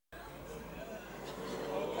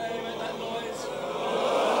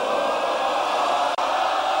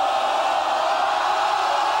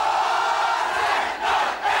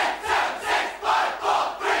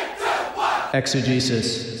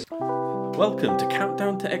Exegesis. Welcome to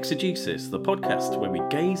Countdown to Exegesis, the podcast where we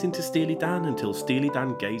gaze into Steely Dan until Steely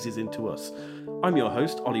Dan gazes into us. I'm your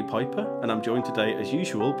host, Ollie Piper, and I'm joined today, as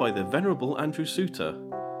usual, by the venerable Andrew Suter.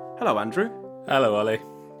 Hello, Andrew. Hello, Ollie.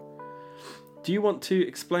 Do you want to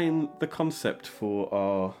explain the concept for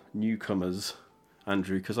our newcomers,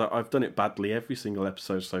 Andrew? Because I've done it badly every single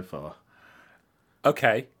episode so far.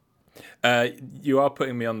 Okay. You are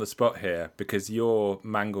putting me on the spot here because your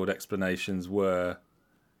mangled explanations were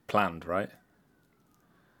planned, right?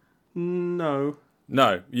 No.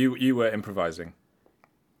 No, you were improvising.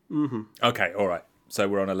 Mm-hmm. Okay, all right. So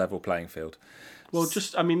we're on a level playing field. Well,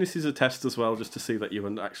 this is a test as well, just to see that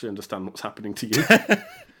you actually understand what's happening to you.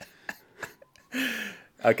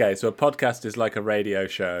 Okay, so a podcast is like a radio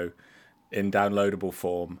show in downloadable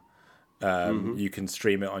form. You can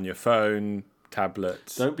stream it on your phone,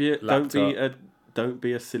 tablet, laptop. Don't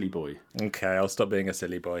be a silly boy. Okay, I'll stop being a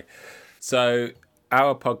silly boy. So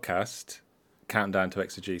our podcast, Countdown to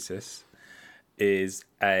Exegesis, is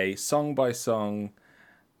a song-by-song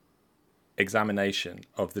examination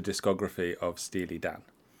of the discography of Steely Dan.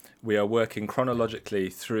 We are working chronologically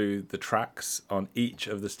through the tracks on each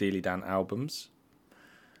of the Steely Dan albums,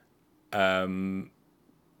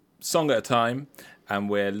 song at a time, and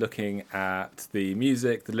we're looking at the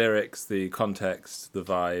music, the lyrics, the context, the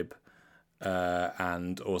vibe,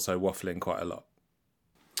 and also waffling quite a lot.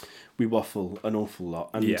 We waffle an awful lot.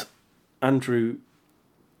 And yeah. Andrew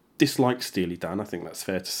dislikes Steely Dan, I think that's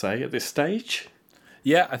fair to say, at this stage.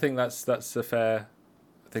 Yeah, I think that's a fair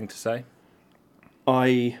thing to say.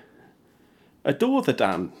 I adore the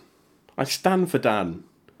Dan. I stand for Dan.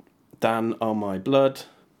 Dan are my blood,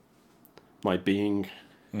 my being,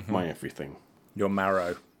 my everything. Your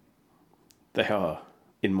marrow. They are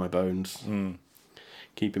in my bones,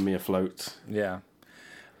 keeping me afloat. Yeah.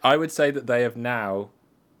 I would say that they have now...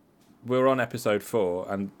 We're on episode 4,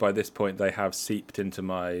 and by this point they have seeped into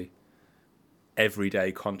my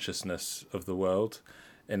everyday consciousness of the world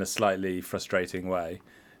in a slightly frustrating way,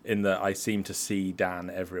 in that I seem to see Dan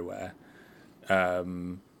everywhere.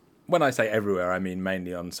 When I say everywhere, I mean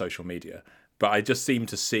mainly on social media. But I just seem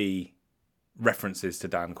to see references to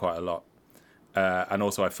Dan quite a lot. And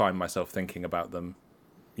also I find myself thinking about them,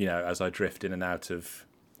 as I drift in and out of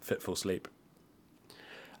fitful sleep.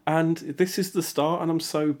 And this is the start, and I'm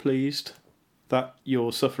so pleased that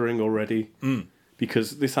you're suffering already.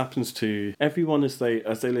 Because this happens to everyone as they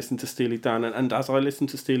listen to Steely Dan, and as I listen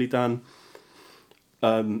to Steely Dan,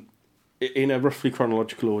 in a roughly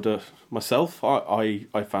chronological order myself, I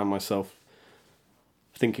found myself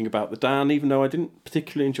thinking about the Dan, even though I didn't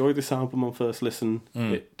particularly enjoy this album on first listen.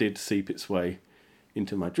 It did seep its way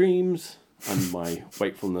into my dreams and my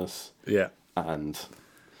wakefulness, and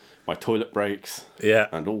my toilet breaks,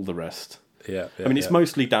 and all the rest. I mean, it's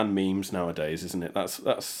mostly Dan memes nowadays, isn't it?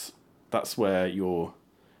 That's where your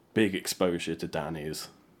big exposure to Dan is.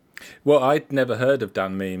 Well, I'd never heard of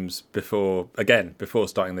Dan memes before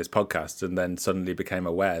starting this podcast, and then suddenly became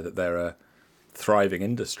aware that they're a thriving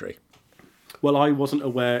industry. Well, I wasn't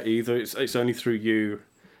aware either. It's only through you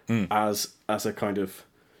as a kind of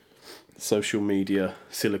social media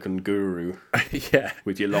silicon guru.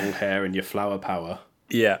 With your long hair and your flower power.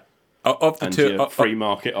 Yeah. Of the and two, your free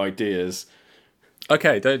market ideas.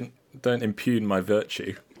 Okay, don't impugn my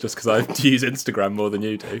virtue just because I use Instagram more than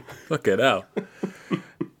you do. Fucking hell.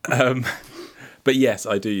 But yes,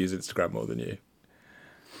 I do use Instagram more than you.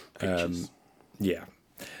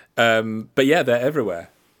 But yeah, they're everywhere.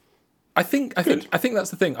 I think that's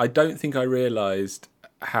the thing. I don't think I realised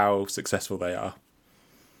how successful they are.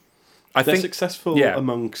 They're successful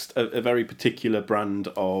amongst a very particular brand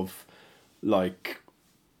of, like,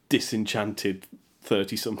 disenchanted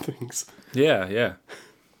 30-somethings. Yeah.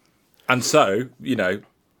 And so,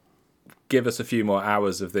 give us a few more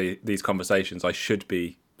hours of these conversations, I should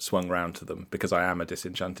be swung round to them because I am a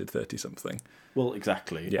disenchanted 30-something. Well,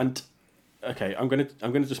 exactly. Yeah. And okay, I'm gonna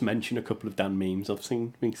just mention a couple of Dan memes I've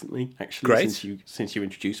seen recently. Actually, great. Since you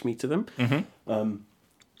introduced me to them.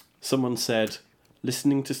 Someone said,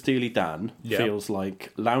 listening to Steely Dan feels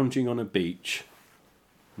like lounging on a beach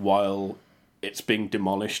while it's being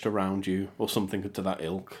demolished around you, or something to that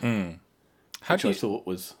ilk. I thought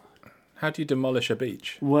was... How do you demolish a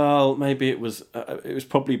beach? Well, maybe it was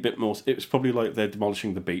probably a bit more... It was probably like they're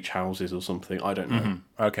demolishing the beach houses or something. I don't know.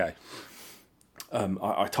 Okay.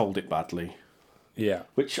 I told it badly. Yeah.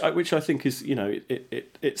 Which I think is,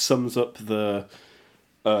 it sums up the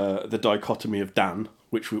dichotomy of Dan,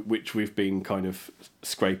 which we've been kind of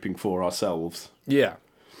scraping for ourselves. Yeah.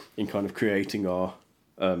 In kind of creating our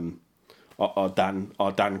Dan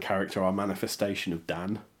character, our manifestation of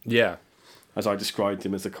Dan. Yeah. as I described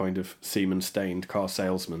him as a kind of semen-stained car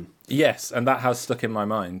salesman. Yes, and that has stuck in my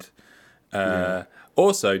mind.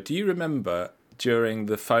 Also, do you remember during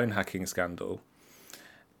the phone hacking scandal,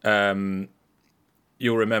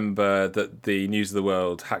 you'll remember that the News of the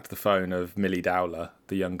World hacked the phone of Millie Dowler,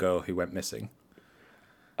 the young girl who went missing.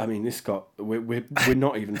 I mean, we're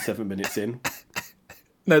not even 7 minutes in.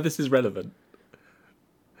 No, this is relevant.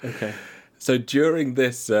 Okay. So during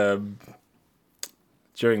this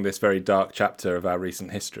very dark chapter of our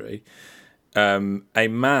recent history, a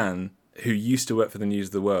man who used to work for the News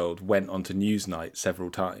of the World went onto Newsnight several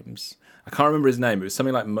times. I can't remember his name. It was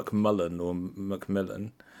something like McMullen or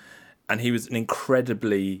Macmillan. And he was an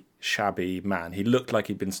incredibly shabby man. He looked like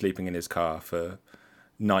he'd been sleeping in his car for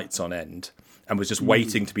nights on end and was just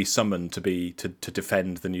waiting to be summoned to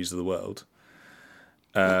defend the News of the World.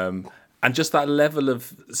 And just that level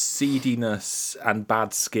of seediness and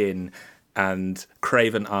bad skin and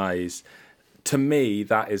craven eyes, to me,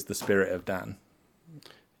 that is the spirit of Dan.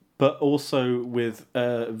 But also with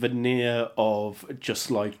a veneer of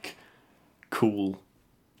just like cool.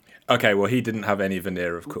 Okay, well, he didn't have any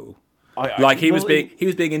veneer of cool. He was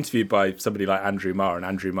being interviewed by somebody like Andrew Marr, and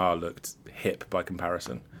Andrew Marr looked hip by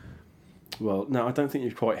comparison. Well, no, I don't think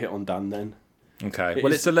you've quite hit on Dan then. Okay,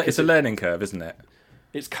 it's a learning curve, isn't it?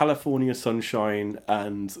 It's California sunshine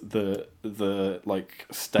and the like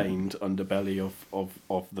stained underbelly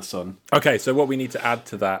of the sun. Okay, so what we need to add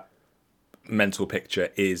to that mental picture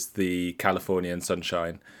is the Californian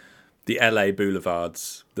sunshine, the LA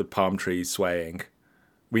boulevards, the palm trees swaying.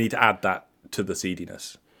 We need to add that to the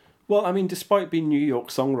seediness. Well, I mean, despite being New York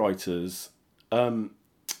songwriters, I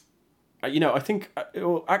think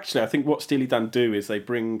what Steely Dan do is they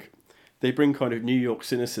bring kind of New York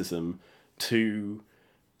cynicism to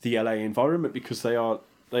the LA environment, because they are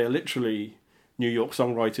literally New York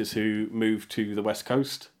songwriters who moved to the West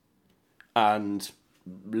Coast and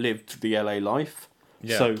lived the LA life.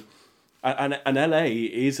 Yeah. So, and LA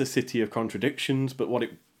is a city of contradictions, but what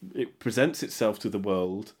it presents itself to the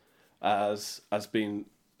world as being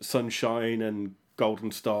sunshine and golden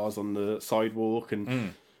stars on the sidewalk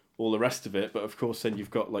and all the rest of it. But of course, then you've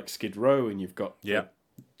got like Skid Row, and you've got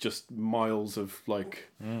just miles of like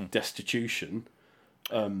destitution.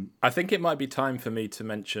 I think it might be time for me to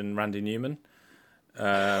mention Randy Newman,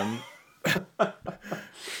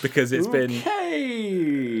 because it's been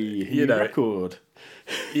record.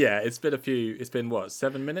 Yeah, it's been what,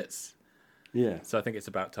 7 minutes? Yeah. So I think it's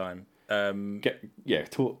about time. Let's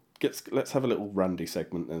have a little Randy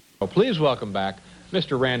segment then. Well, please welcome back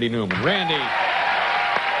Mr. Randy Newman. Randy.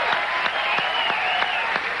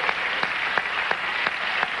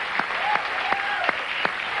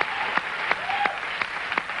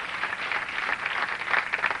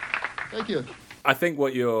 Thank you. I think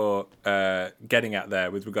what you're getting at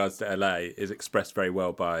there with regards to LA is expressed very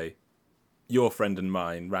well by your friend and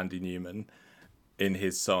mine, Randy Newman, in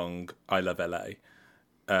his song I Love LA,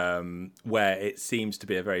 where it seems to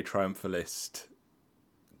be a very triumphalist,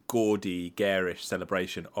 gaudy, garish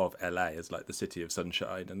celebration of LA as like the city of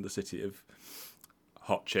sunshine and the city of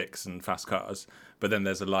hot chicks and fast cars. But then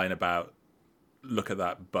there's a line about, look at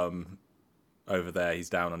that bum over there, he's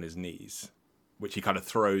down on his knees, which he kind of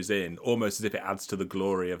throws in almost as if it adds to the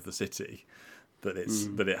glory of the city that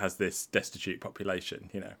it has this destitute population,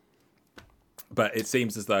 But it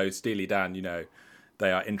seems as though Steely Dan,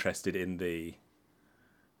 they are interested in they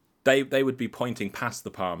would be pointing past the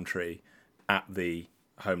palm tree at the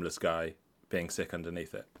homeless guy being sick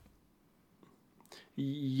underneath it.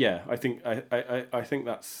 Yeah, I think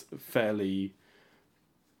that's fairly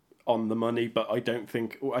on the money, but I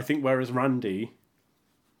think whereas Randy,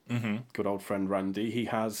 good old friend Randy, he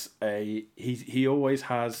always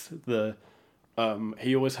has the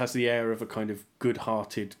air of a kind of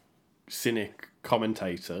good-hearted cynic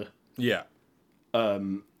commentator. Yeah.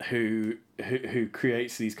 Who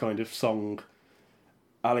creates these kind of song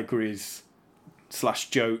allegories /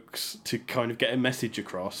 jokes to kind of get a message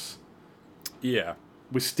across. Yeah.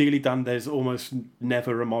 With Steely Dan, there's almost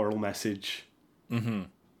never a moral message. Mm-hmm.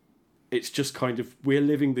 It's just kind of, we're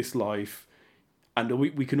living this life, and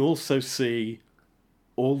we can also see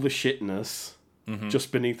all the shitness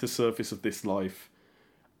just beneath the surface of this life.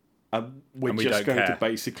 We're just going to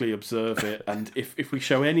basically observe it, and if we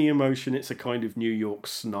show any emotion, it's a kind of New York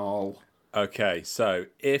snarl. Okay, so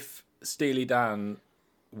if Steely Dan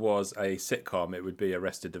was a sitcom, it would be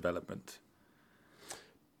Arrested Development.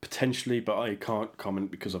 Potentially, but I can't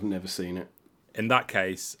comment because I've never seen it. In that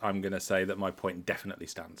case, I'm going to say that my point definitely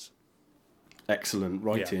stands. Excellent.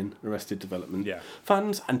 Right in. Arrested Development. Yeah.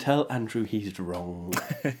 Fans, and tell Andrew he's wrong.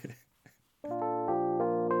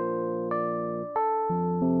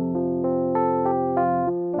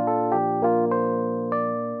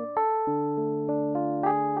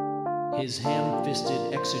 His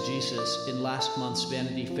ham-fisted exegesis in last month's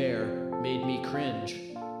Vanity Fair made me cringe.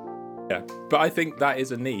 Yeah, but I think that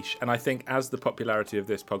is a niche, and I think as the popularity of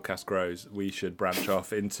this podcast grows, we should branch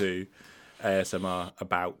off into ASMR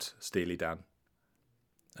about Steely Dan.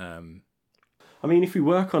 I mean, if we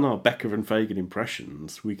work on our Becker and Fagan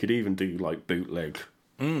impressions, we could even do like bootleg.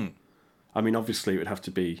 I mean, obviously it would have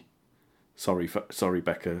to be sorry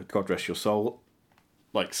Becker, God rest your soul,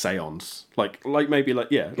 like seance, like maybe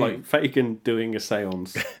like like Fagan doing a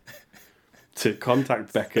seance to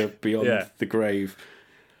contact Becker beyond the grave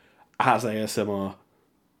as ASMR.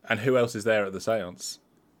 And who else is there at the seance?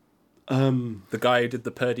 The guy who did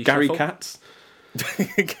the Purdy Gary Shuffle? Katz.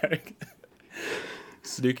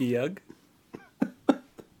 Snooky Young.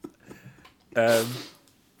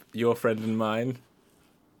 Your friend and mine.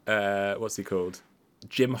 What's he called?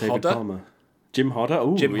 Jim David Hodder. Palmer. Jim Hodder.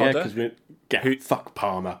 Oh, Jim yeah, Hodder. because fuck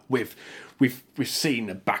Palmer. We've seen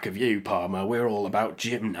the back of you, Palmer. We're all about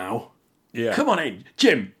Jim now. Yeah. Come on in,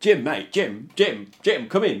 Jim, mate, Jim.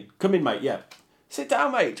 Come in, mate. Yeah, sit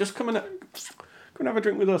down, mate. Just come and have a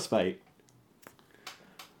drink with us, mate.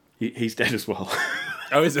 He's dead as well.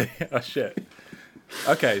 Oh, is he? Oh shit.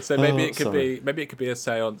 Okay, so maybe it could sorry. be a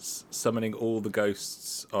seance summoning all the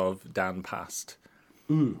ghosts of Dan past,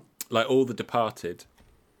 like all the departed.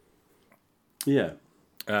 Yeah.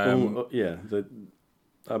 Yeah.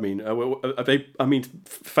 I mean,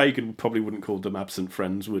 Fagan probably wouldn't call them absent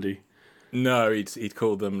friends, would he? No, he'd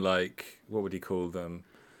call them like, what would he call them?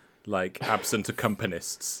 Like absent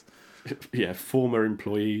accompanists. Yeah, former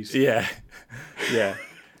employees. Yeah, yeah.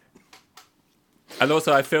 And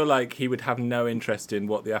also, I feel like he would have no interest in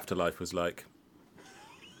what the afterlife was like.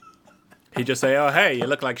 He'd just say, "Oh, hey, you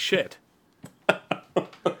look like shit.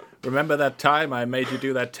 Remember that time I made you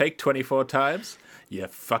do that take 24 times? You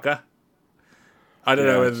fucker." I don't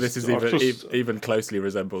know whether this is even closely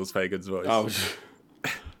resembles Fagan's voice.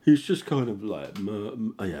 He's just kind of like,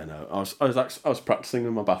 yeah, no. I was practicing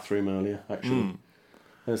in my bathroom earlier. Actually,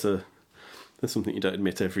 there's something you don't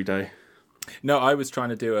admit every day. No, I was trying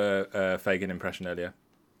to do a Fagan impression earlier.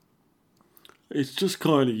 It's just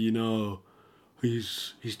kind of, he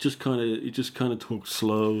just kind of talks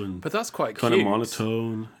slow and But that's quite kind cute. of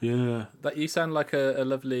monotone. Yeah. That you sound like a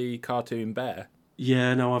lovely cartoon bear.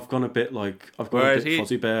 Yeah, no, I've gone a bit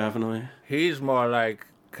Fozzie Bear, haven't I? He's more like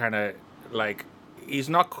kind of like he's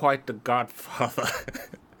not quite the Godfather.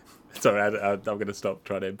 Sorry, I'm going to stop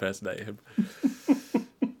trying to impersonate him.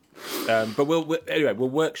 But we'll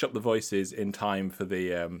workshop the voices in time for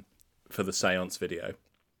the seance video.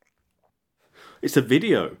 It's a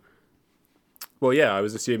video. Well, yeah, I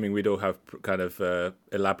was assuming we'd all have kind of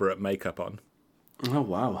elaborate makeup on. Oh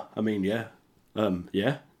wow! I mean, yeah,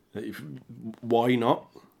 yeah. Why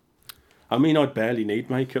not? I mean, I'd barely need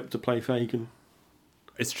makeup to play Fagan.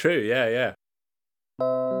 It's true, yeah.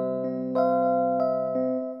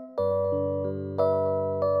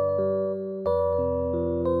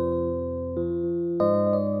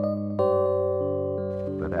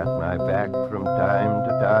 But at my back from time to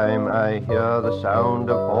time I hear the sound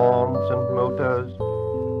of horns and motors,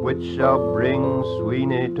 which shall bring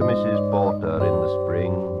Sweeney to Mrs. Porter in the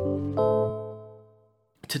spring.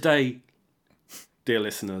 Today, dear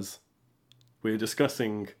listeners, we're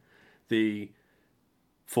discussing the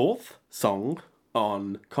fourth song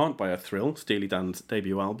on Can't Buy a Thrill, Steely Dan's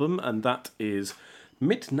debut album, and that is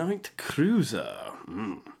Midnight Cruiser.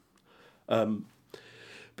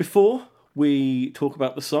 Before we talk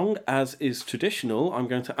about the song, as is traditional, I'm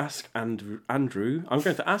going to ask Andrew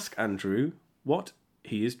what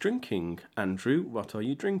he is drinking. Andrew, what are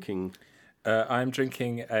you drinking? I'm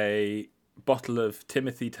drinking a bottle of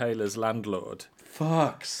Timothy Taylor's Landlord.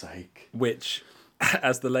 Fuck's sake. Which,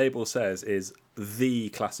 as the label says, is the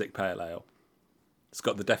classic pale ale. It's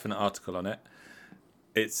got the definite article on it.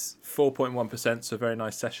 It's 4.1%, so a very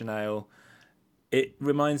nice session ale. It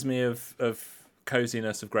reminds me of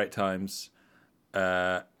coziness, of great times,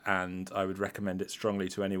 and I would recommend it strongly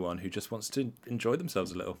to anyone who just wants to enjoy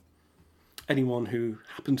themselves a little. Anyone who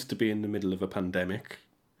happens to be in the middle of a pandemic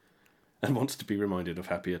and wants to be reminded of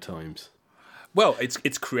happier times. Well,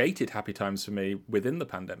 it's created happy times for me within the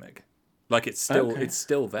pandemic. Like it's still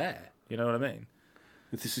there. You know what I mean?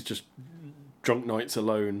 This is just drunk nights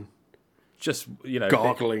alone. Just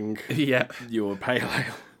gargling. Yeah. Your pale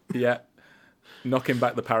ale. Yeah. Knocking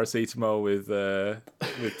back the paracetamol with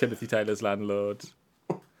Timothy Taylor's Landlord,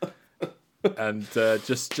 and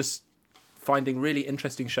just finding really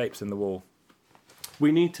interesting shapes in the wall.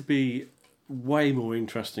 We need to be way more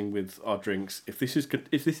interesting with our drinks. If this is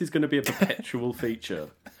going to be a perpetual feature,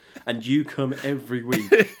 and you come every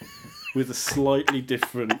week with a slightly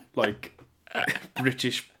different, like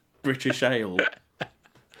British British ale.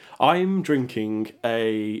 I'm drinking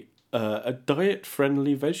a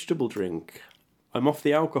diet-friendly vegetable drink. I'm off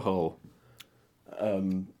the alcohol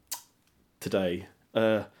today.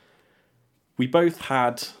 We both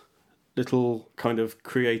had little kind of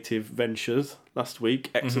creative ventures last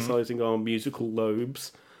week, exercising our musical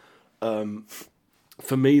lobes.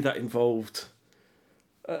 For me, that involved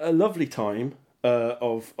a lovely time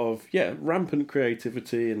of rampant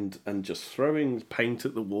creativity and just throwing paint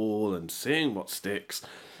at the wall and seeing what sticks,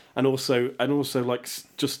 and also like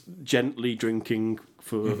just gently drinking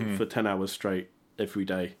for 10 hours straight every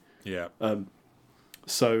day. Yeah.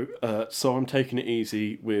 So I'm taking it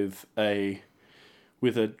easy with a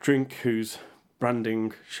drink whose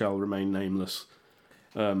branding shall remain nameless.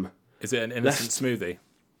 Is it an innocent smoothie?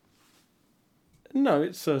 No,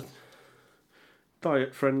 it's a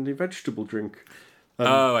diet-friendly vegetable drink.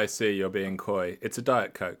 I see. You're being coy. It's a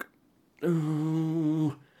Diet Coke.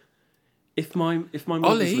 Ooh, if my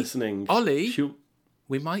mother's listening, Ollie, she'll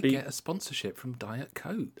we might get a sponsorship from Diet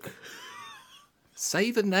Coke.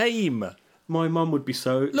 Say the name. My mum would be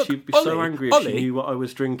so she'd be Ollie, so angry if she knew what I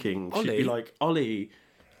was drinking. She'd Ollie. be like, Ollie,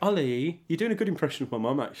 you're doing a good impression of my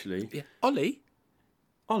mum actually. Yeah. Ollie,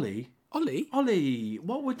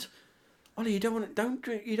 what would Ollie? You don't want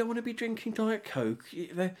to be drinking Diet Coke. You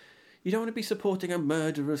don't want to be supporting a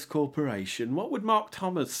murderous corporation. What would Mark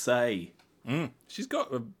Thomas say? She's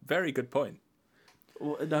got a very good point.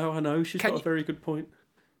 Well, no, I know she's got a very good point.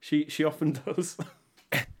 She often does.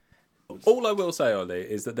 All I will say, Ollie,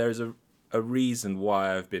 is that there is a reason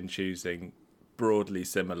why I've been choosing broadly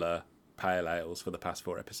similar pale ales for the past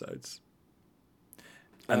 4 episodes.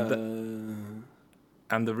 And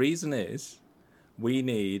the reason is we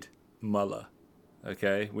need Muller,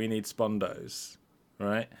 okay? We need Spondos,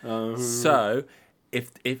 right? So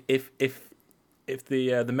if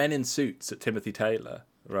the men in suits at Timothy Taylor,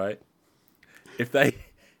 right? If they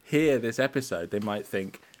hear this episode, they might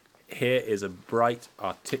think, here is a bright,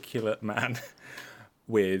 articulate man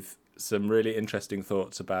with some really interesting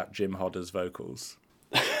thoughts about Jim Hodder's vocals.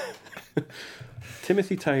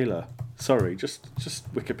 Timothy Taylor. Sorry, just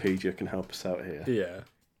Wikipedia can help us out here. Yeah.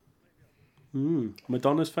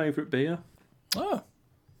 Madonna's favourite beer. Oh.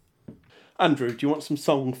 Andrew, do you want some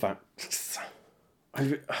song facts?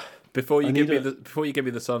 Before you give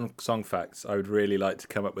me the song facts, I would really like to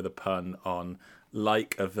come up with a pun on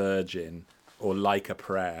like a virgin or like a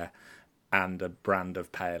prayer and a brand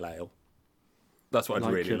of pale ale. That's what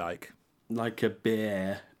I'd really like. Like a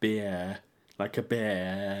beer. Like a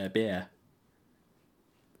beer.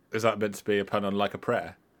 Is that meant to be a pun on like a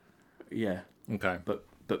prayer? Yeah. Okay. But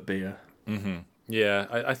beer. Mm-hmm.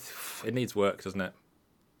 Yeah, it needs work, doesn't it?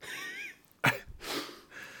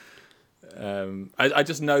 I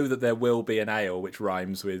just know that there will be an ale which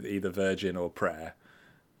rhymes with either virgin or prayer.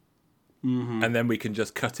 Mm-hmm. And then we can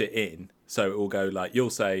just cut it in. So it will go like, you'll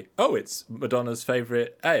say, oh, it's Madonna's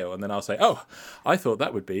favourite ale. And then I'll say, oh, I thought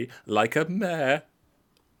that would be like a mare.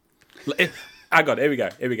 Hang on, here we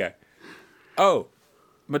go. Oh,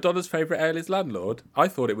 Madonna's favourite ale is Landlord. I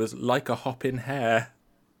thought it was like a hopping hare.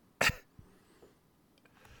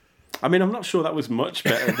 I mean, I'm not sure that was much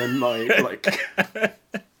better than my, like...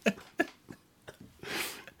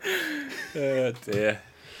 Oh, dear.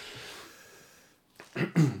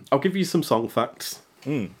 I'll give you some song facts.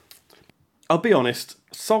 I'll be honest,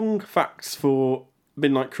 song facts for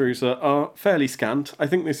Midnight Cruiser are fairly scant. I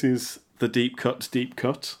think this is the deep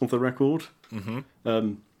cut of the record.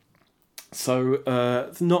 Mm-hmm. So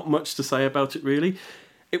there's not much to say about it, really.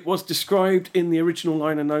 It was described in the original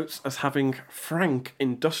liner notes as having frank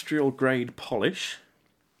industrial-grade polish.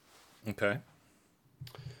 Okay.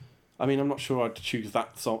 I mean, I'm not sure I'd choose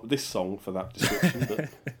this song for that description,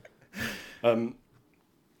 but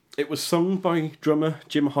it was sung by drummer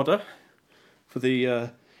Jim Hodder for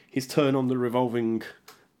his turn on the revolving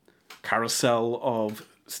carousel of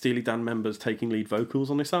Steely Dan members taking lead vocals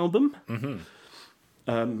on this album. Mm-hmm.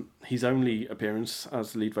 His only appearance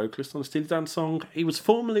as the lead vocalist on a Steely Dan song. He was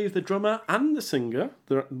formerly the drummer and the singer,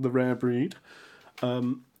 the rare breed,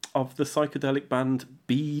 of the psychedelic band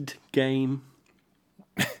Bead Game.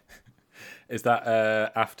 Is that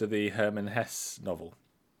after the Hermann Hesse novel?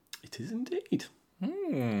 It is indeed.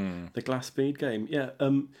 The Glass Bead Game. Yeah.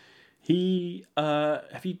 I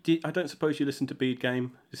don't suppose you listened to Bead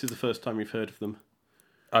Game. This is the first time you've heard of them.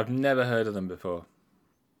 I've never heard of them before.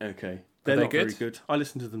 Okay. They're they not good? very good. I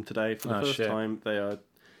listened to them today for the first time. They are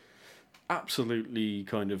absolutely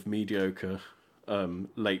kind of mediocre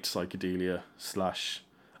late psychedelia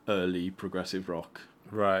 / early progressive rock.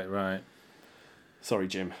 Right. Sorry,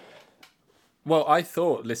 Jim. Well, I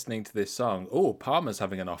thought listening to this song, Palmer's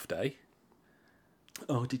having an off day.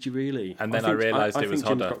 Oh, did you really? And then I realised it was I think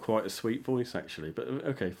Jim's Hodder. got quite a sweet voice, actually. But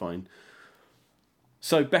okay, fine.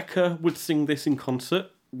 So Becca would sing this in concert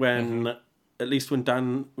when, at least when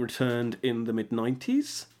Dan returned in the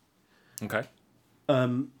mid-90s. Okay.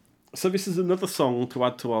 So this is another song to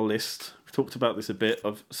add to our list. We talked about this a bit,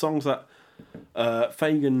 of songs that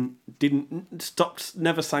Fagan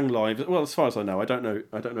never sang live. Well, as far as I know, I don't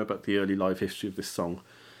know about the early live history of this song.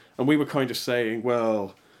 And we were kind of saying,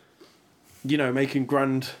 well, you know, making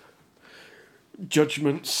grand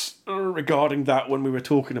judgments regarding that when we were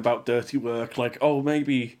talking about Dirty Work, like, oh,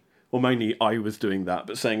 maybe, or mainly I was doing that,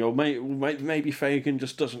 but saying, oh, maybe Fagan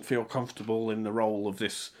just doesn't feel comfortable in the role of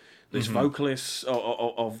this vocalist,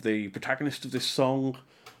 of the protagonist of this song.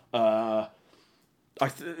 There's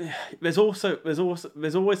always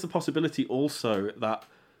the possibility also that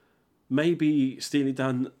maybe Steely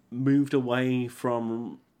Dan moved away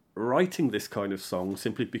from writing this kind of song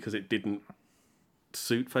simply because it didn't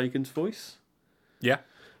suit Fagan's voice. Yeah.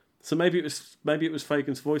 So maybe it was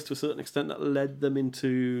Fagan's voice to a certain extent that led them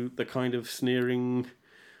into the kind of sneering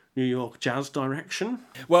New York jazz direction.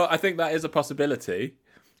 Well, I think that is a possibility.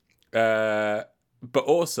 But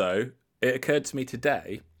also, it occurred to me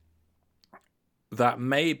today that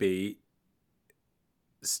maybe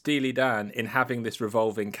Steely Dan, in having this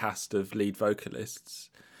revolving cast of lead vocalists,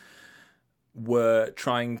 were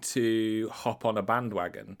trying to hop on a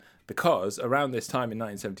bandwagon, because around this time in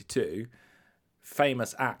 1972,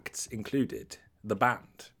 famous acts included the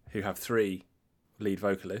band, who have 3 lead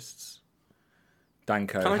vocalists.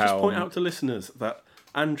 Danko, Can I just Helm. point out to listeners that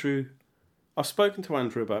Andrew... I've spoken to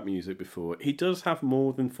Andrew about music before. He does have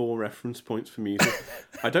more than 4 reference points for music.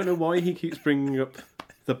 I don't know why he keeps bringing up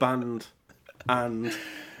the band and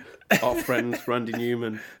our friend Randy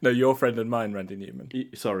Newman. No, your friend and mine, Randy Newman.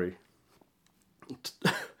 Sorry.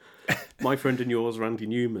 My friend and yours, Randy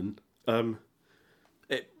Newman.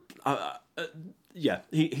 Yeah,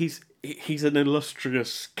 he's an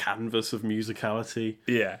illustrious canvas of musicality.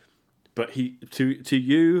 Yeah. But he to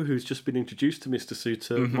you, who's just been introduced to Mr.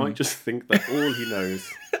 Suter, might just think that all he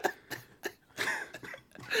knows.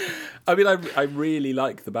 I mean, I really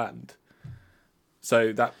like the band,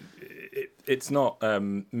 so that it's not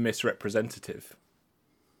misrepresentative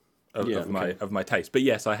of my taste. But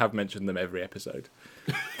yes, I have mentioned them every episode,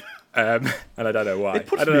 and I don't know why.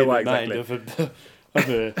 I don't know why exactly. Of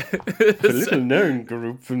a little known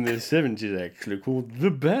group from the 70s, actually, called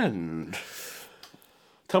The Band.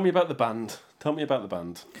 Tell me about the band.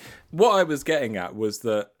 What I was getting at was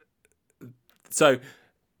that... So,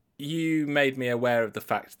 you made me aware of the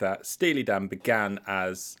fact that Steely Dan began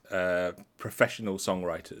as professional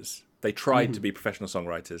songwriters. They tried to be professional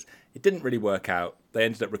songwriters. It didn't really work out. They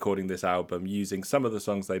ended up recording this album using some of the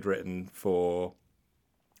songs they'd written for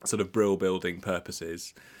sort of brill-building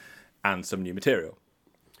purposes and some new material.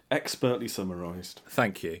 Expertly summarised.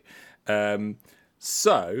 Thank you.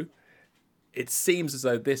 So... It seems as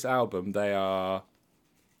though this album, they are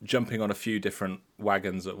jumping on a few different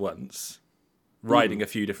wagons at once, riding a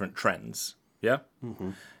few different trends, yeah? Mm-hmm.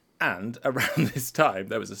 And around this time,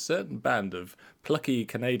 there was a certain band of plucky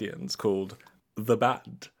Canadians called The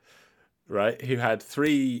Band, right, who had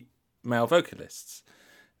 3 male vocalists.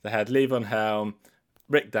 They had Levon Helm,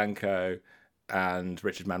 Rick Danko, and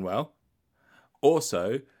Richard Manuel.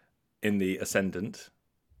 Also, in the Ascendant,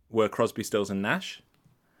 were Crosby, Stills and Nash,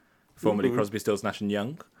 formerly Crosby, Stills, Nash and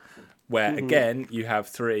Young, where, again, you have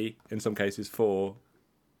 3, in some cases 4,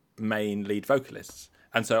 main lead vocalists.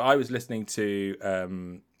 And so I was listening to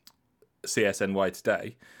CSNY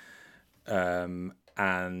today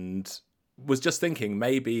and was just thinking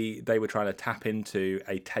maybe they were trying to tap into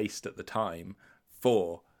a taste at the time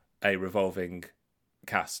for a revolving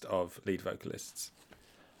cast of lead vocalists.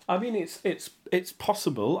 I mean, it's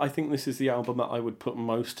possible. I think this is the album that I would put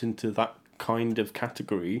most into that kind of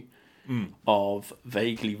category of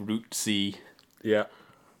vaguely rootsy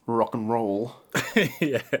rock and roll.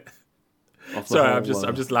 Yeah. Sorry,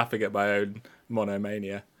 I'm just laughing at my own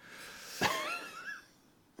monomania.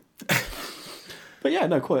 But yeah,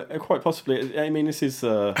 no, quite possibly. I mean, this is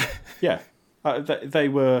they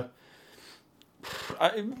were.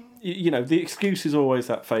 The excuse is always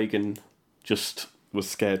that Fagan just was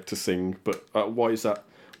scared to sing. But why that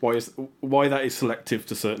is selective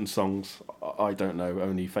to certain songs, I don't know.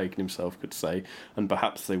 Only Fagan himself could say, and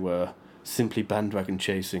perhaps they were simply bandwagon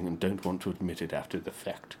chasing and don't want to admit it after the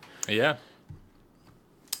fact. Yeah.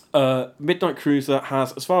 Midnight Cruiser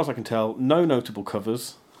has, as far as I can tell, no notable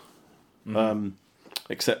covers,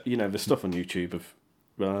 except the stuff on YouTube of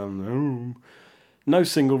no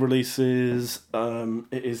single releases.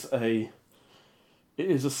 It It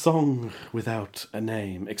is a song without a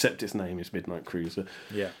name, except its name is Midnight Cruiser.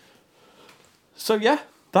 Yeah. So yeah,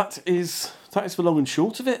 that is the long and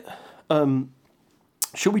short of it.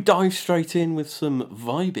 Shall we dive straight in with some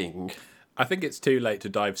vibing? I think it's too late to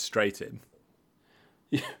dive straight in.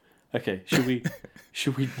 Yeah. Okay. Should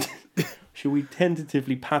we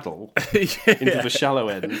tentatively paddle Yeah. into the shallow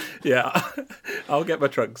end? Yeah. I'll get my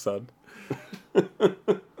trunks on.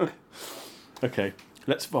 Okay.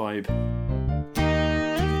 Let's vibe.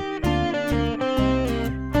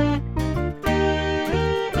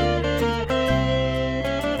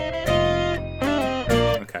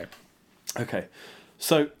 Okay,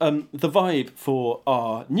 so the vibe for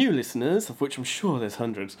our new listeners, of which I'm sure there's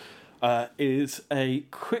hundreds, is a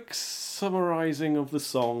quick summarising of the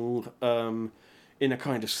song in a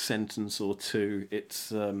kind of sentence or two.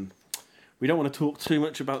 It's we don't want to talk too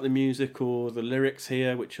much about the music or the lyrics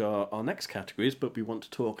here, which are our next categories, but we want to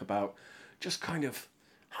talk about just kind of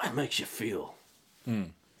how it makes you feel,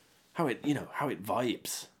 how it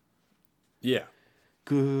vibes. Yeah.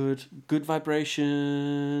 Good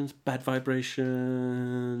vibrations, bad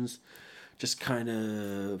vibrations, just kind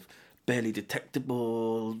of barely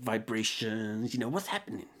detectable vibrations. What's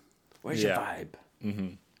happening? Where's your vibe?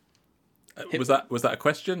 Mm-hmm. Was that a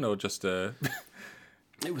question or just a?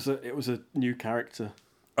 It was a new character.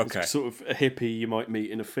 Okay. It's sort of a hippie you might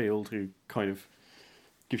meet in a field who kind of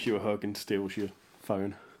gives you a hug and steals your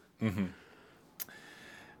phone. Mm-hmm.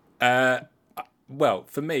 Well,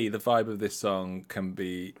 for me, the vibe of this song can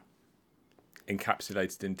be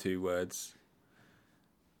encapsulated in 2 words.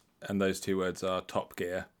 And those 2 words are Top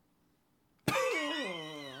Gear.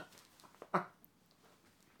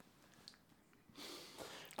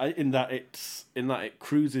 In that it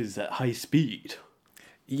cruises at high speed.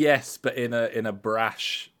 Yes, but in a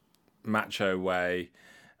brash, macho way.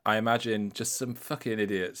 I imagine just some fucking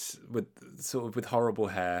idiots with horrible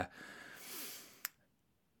hair,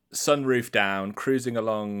 sunroof down, cruising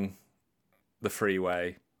along the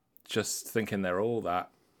freeway, just thinking they're all that.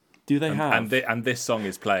 Do they have? And this song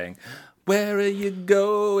is playing. Where are you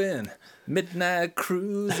going, Midnight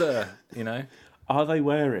Cruiser? Are they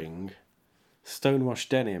wearing stonewashed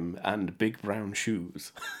denim and big brown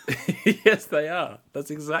shoes? Yes, they are.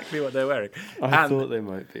 That's exactly what they're wearing. I thought they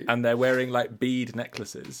might be. And they're wearing like bead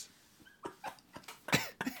necklaces.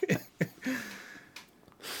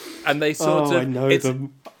 And they sort of. I know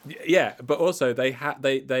them. Yeah, but also they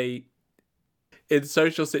in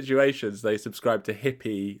social situations they subscribe to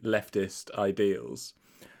hippie leftist ideals,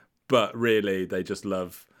 but really they just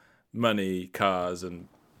love money, cars, and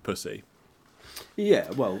pussy. Yeah,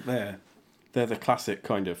 well, they're the classic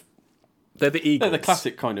kind of. They're the Eagles. They're the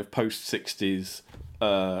classic kind of post-60s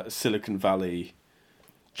Silicon Valley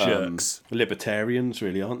jerks, libertarians,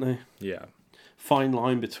 really, aren't they? Yeah. Fine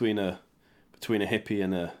line between a hippie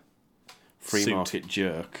and a free Suit. market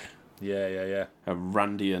jerk. Yeah. A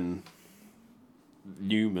Randian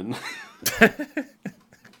Newman.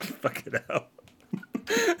 Fucking hell.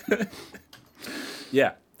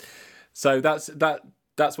 Yeah. So that's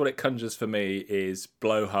what it conjures for me is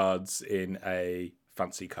blowhards in a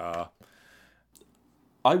fancy car.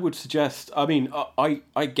 I would suggest. I mean,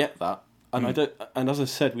 I get that, and I don't. And as I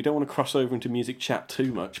said, we don't want to cross over into music chat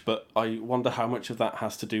too much. But I wonder how much of that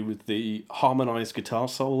has to do with the harmonised guitar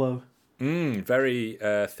solo. Very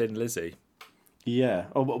Thin Lizzy. Yeah.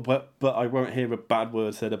 Oh, but I won't hear a bad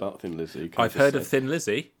word said about Thin Lizzy. I've heard of Thin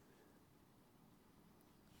Lizzy.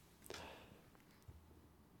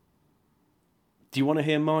 Do you want to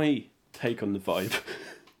hear my take on the vibe?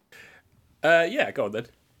 Yeah, go on then.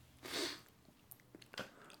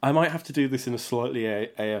 I might have to do this in a slightly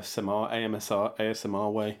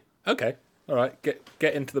ASMR way. Okay. All right.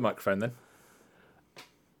 Get into the microphone then.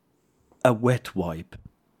 A wet wipe.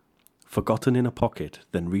 Forgotten in a pocket,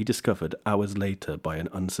 then rediscovered hours later by an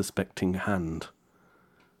unsuspecting hand.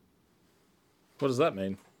 What does that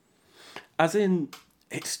mean? As in,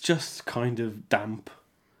 it's just kind of damp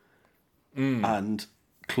and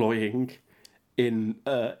cloying in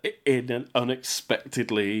an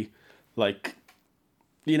unexpectedly, like,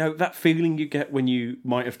 that feeling you get when you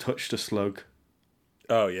might have touched a slug.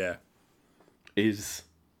 Oh yeah. Is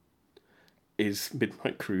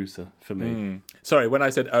Midnight Cruiser for me. Sorry, when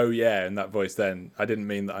I said "oh yeah" in that voice, then I didn't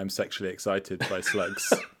mean that I'm sexually excited by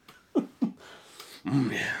slugs.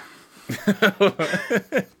 Yeah.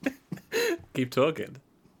 Keep talking.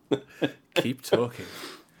 Keep talking.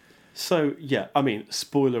 So yeah, I mean,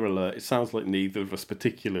 spoiler alert. It sounds like neither of us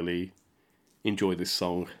particularly enjoy this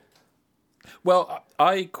song. Well,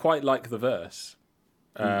 I quite like the verse.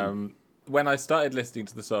 When I started listening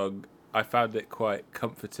to the song, I found it quite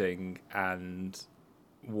comforting and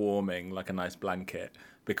warming like a nice blanket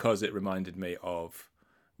because it reminded me of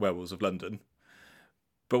Werewolves of London.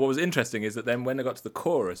 But what was interesting is that then when I got to the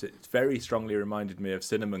chorus, it very strongly reminded me of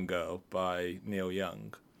Cinnamon Girl by Neil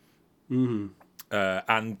Young.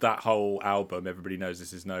 And that whole album, Everybody Knows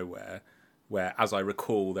This Is Nowhere, where, as I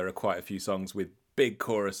recall, there are quite a few songs with big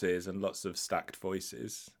choruses and lots of stacked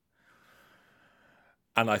voices.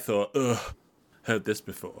 And I thought, ugh, heard this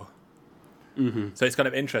before. So it's kind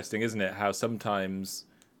of interesting, isn't it, how sometimes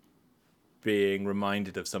being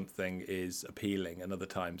reminded of something is appealing and other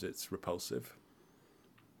times it's repulsive.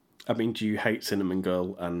 I mean, do you hate Cinnamon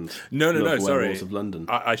Girl and No, love sorry. Werewolves of London?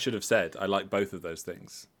 I should have said I like both of those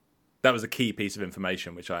things. That was a key piece of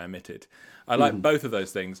information which I omitted. I like both of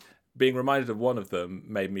those things. Being reminded of one of them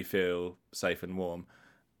made me feel safe and warm.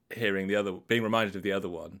 Being reminded of the other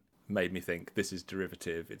one made me think this is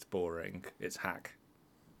derivative, it's boring, it's hack.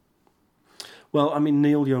 Well, I mean,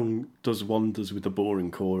 Neil Young does wonders with the boring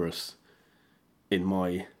chorus, in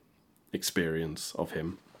my experience of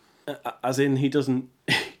him. As in,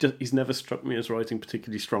 he's never struck me as writing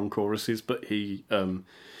particularly strong choruses, but he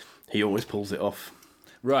always pulls it off.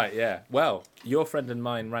 Right, yeah. Well, your friend and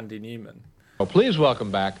mine, Randy Newman, Well, please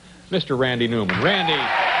welcome back Mr. Randy Newman. Randy!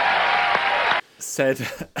 said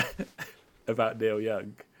about Neil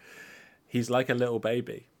Young, he's like a little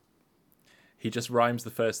baby. He just rhymes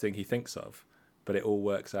the first thing he thinks of, but it all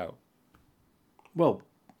works out. Well,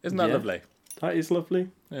 Isn't that yeah, lovely? That is lovely.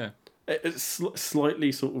 Yeah. It's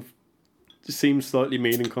slightly sort of seems slightly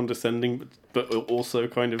mean and condescending, but also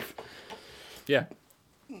kind of Yeah.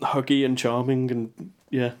 huggy and charming, and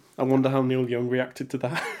yeah, I wonder how Neil Young reacted to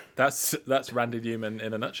that. That's Randy Newman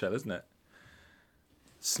in a nutshell, isn't it?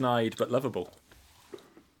 Snide but lovable.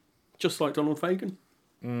 Just like Donald Fagen.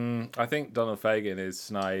 I think Donald Fagen is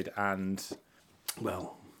snide and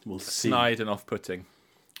Well, we'll see. snide and off-putting.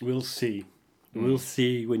 We'll see. We'll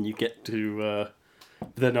see when you get to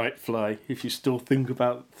The Nightfly. If you still think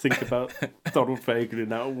about Donald Fagen in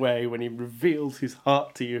that way, when he reveals his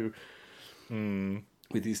heart to you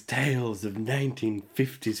with his tales of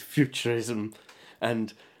 1950s futurism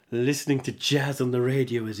and listening to jazz on the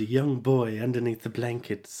radio as a young boy underneath the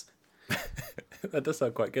blankets. That does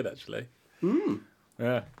sound quite good, actually.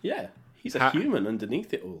 Yeah. Yeah, he's a human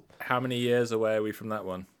underneath it all. How many years away are we from that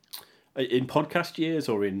one? In podcast years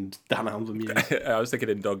or in Dan album years? I was thinking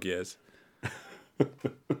in dog years.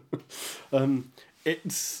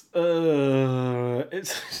 It's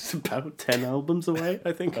about 10 albums away,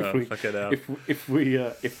 I think. If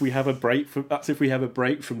we have a break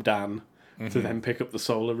from Dan to then pick up the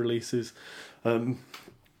solo releases.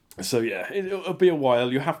 So yeah, it'll be a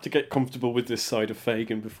while. You have to get comfortable with this side of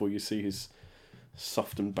Fagen before you see his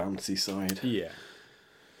soft and bouncy side. Yeah.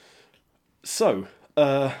 So,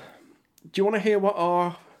 do you want to hear what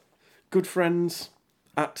our good friends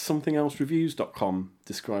at somethingelse-reviews.com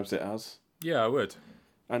describes it as? Yeah, I would.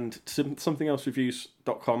 And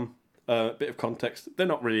somethingelse-reviews.com, a bit of context, they're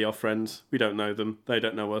not really our friends. We don't know them. They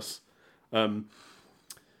don't know us.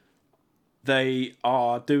 They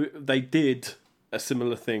did a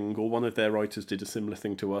similar thing, or one of their writers did a similar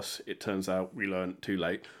thing to us. It turns out we learned too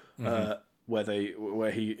late,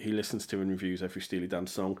 where he listens to and reviews every Steely Dan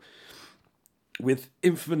song with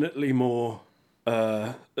infinitely more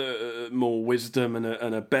wisdom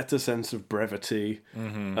and a better sense of brevity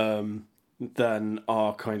than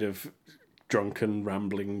our kind of drunken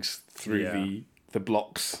ramblings through the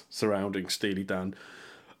blocks surrounding Steely Dan.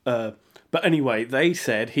 But anyway, he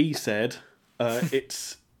said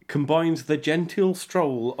it's combines the genteel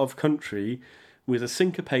stroll of country with a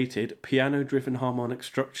syncopated, piano-driven harmonic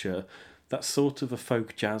structure that's sort of a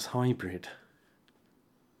folk jazz hybrid.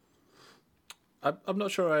 I'm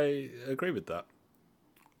not sure I agree with that.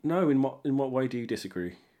 No, in what way do you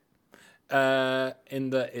disagree? In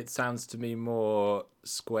that it sounds to me more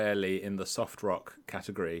squarely in the soft rock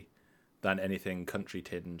category than anything country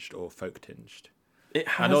tinged or folk tinged. It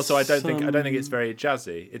has and also, I don't think it's very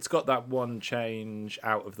jazzy. It's got that one change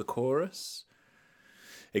out of the chorus.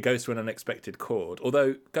 It goes to an unexpected chord,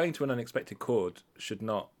 although going to an unexpected chord should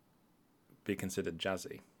not be considered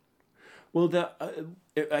jazzy. Well,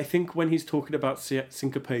 I think when he's talking about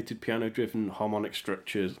syncopated piano-driven harmonic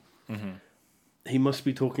structures, he must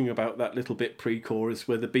be talking about that little bit pre-chorus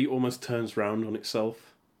where the beat almost turns round on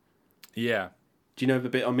itself. Yeah. Do you know the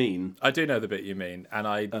bit I mean? I do know the bit you mean, and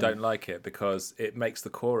I don't like it because it makes the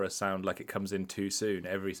chorus sound like it comes in too soon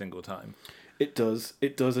every single time. It does,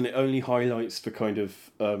 and it only highlights the kind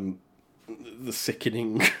of the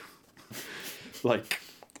sickening, like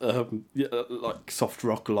soft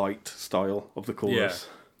rock light style of the chorus.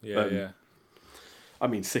 Yeah. I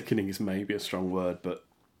mean, sickening is maybe a strong word, but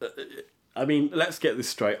I mean, let's get this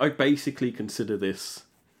straight. I basically consider this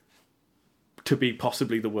to be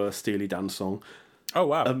possibly the worst Steely Dan song. Oh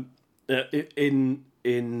wow. In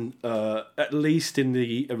at least in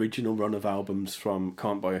the original run of albums from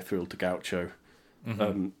Can't Buy a Thrill to Gaucho.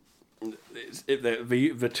 The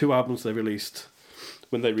two albums they released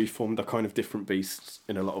when they reformed are kind of different beasts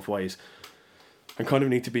in a lot of ways and kind of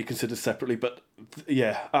need to be considered separately. But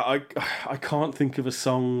yeah, I can't think of a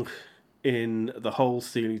song in the whole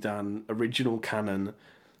Steely Dan original canon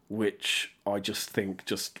which I just think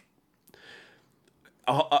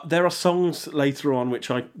there are songs later on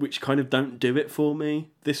which kind of don't do it for me.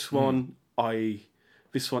 This one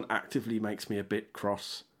actively makes me a bit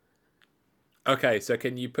cross. Okay, so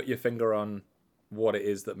can you put your finger on what it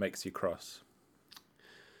is that makes you cross?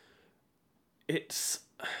 It's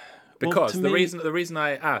because the reason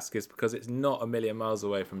I ask is because it's not a million miles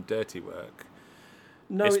away from Dirty Work.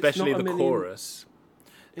 No, especially it's not the chorus.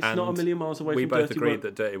 It's not a million miles away from Dirty Work. We both agreed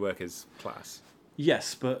that Dirty Work is class.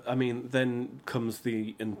 Yes, but I mean, then comes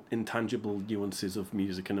the intangible nuances of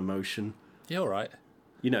music and emotion. Yeah, all right.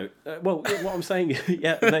 You know, what I'm saying,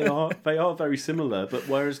 yeah, they are very similar. But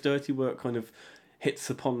whereas Dirty Work kind of hits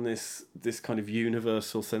upon this kind of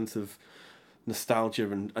universal sense of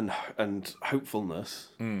nostalgia and hopefulness,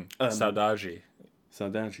 Saudade,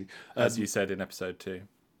 as you said in episode 2.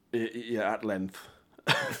 Yeah, at length.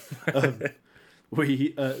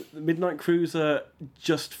 Midnight Cruiser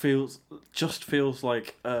just feels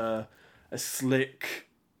like a slick,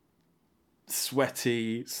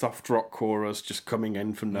 sweaty, soft rock chorus just coming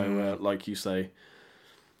in from nowhere, like you say.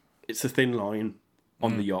 It's a thin line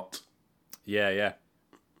on the yacht. Yeah.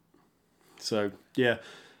 So yeah,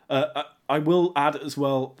 I will add as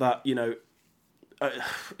well that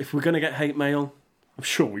if we're gonna get hate mail, I'm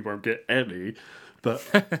sure we won't get any, but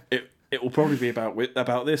it will probably be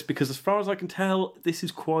about this, because as far as I can tell, this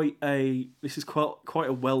is quite a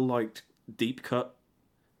well liked deep cut.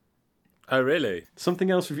 Oh really?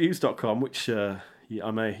 SomethingElseReviews.com, which you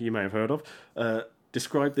may have heard of,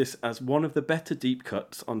 described this as one of the better deep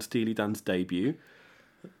cuts on Steely Dan's debut.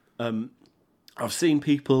 I've seen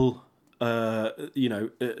people,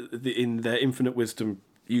 in their infinite wisdom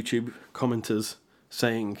YouTube commenters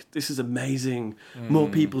saying this is amazing. More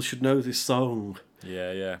people should know this song.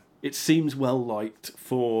 Yeah. It seems well liked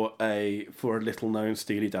for a little known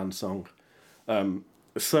Steely Dan song.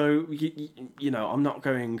 So I'm not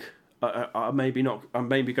going. I may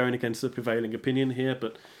be going against the prevailing opinion here,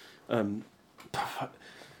 but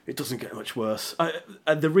it doesn't get much worse.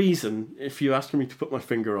 The reason, if you asked me to put my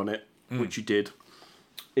finger on it, which you did,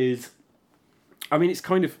 is, I mean, it's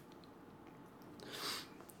kind of.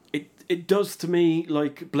 It does to me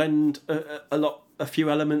like blend a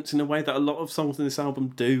few elements in a way that a lot of songs in this album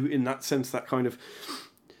do, in that sense that kind of,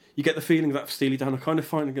 you get the feeling that Steely Dan are kind of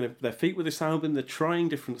finding their feet with this album. They're trying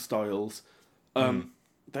different styles.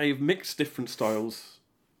 They've mixed different styles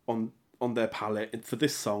on their palette for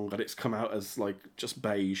this song, that it's come out as like just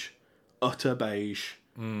beige, utter beige,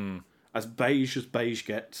 as beige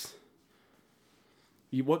gets.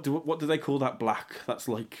 What do they call that black? That's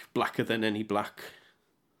like blacker than any black.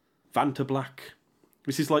 Vanta black.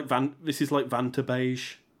 This is like Vanta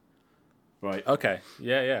beige, right? Okay,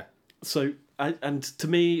 yeah. So, and to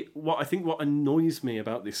me, what annoys me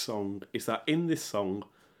about this song is that in this song,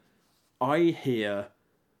 I hear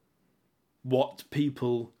what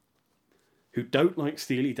people who don't like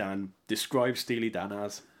Steely Dan describe Steely Dan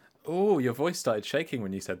as. Oh, your voice started shaking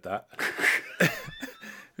when you said that.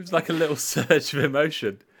 It was like a little surge of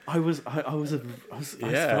emotion. I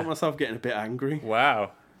felt myself getting a bit angry.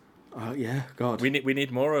 Wow. Yeah, God. We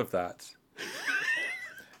need more of that.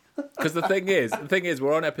 Because the thing is,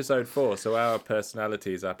 we're on episode 4, so our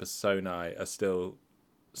personalities, our personae, are still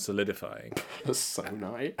solidifying.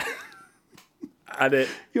 Personae. And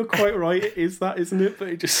you're quite right. It is that, isn't it? But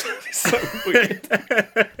it just sounds so weird.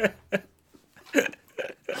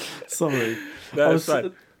 Sorry. No, it's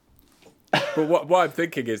fine. But what I'm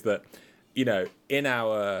thinking is that, in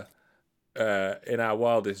our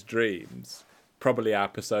wildest dreams, probably our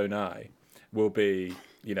personae will be,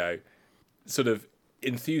 sort of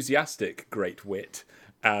enthusiastic great wit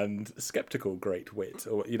and skeptical great wit,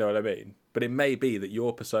 or you know what I mean? But it may be that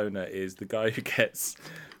your persona is the guy who gets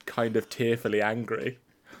kind of tearfully angry,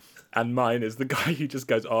 and mine is the guy who just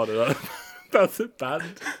goes on and on about the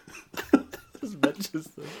band. Just mentions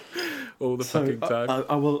them all the fucking time.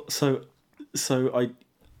 I will. So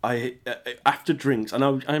I after drinks, and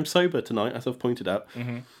I am sober tonight, as I've pointed out.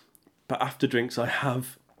 Mm-hmm. But after drinks, I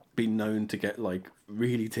have been known to get like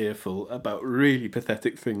really tearful about really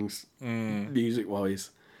pathetic things, music-wise,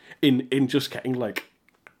 in just getting like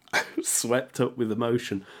swept up with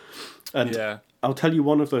emotion. And Yeah. I'll tell you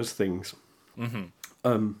one of those things,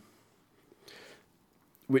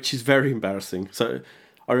 which is very embarrassing. So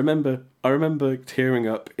I remember tearing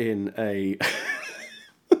up in a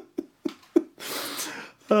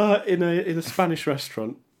in a Spanish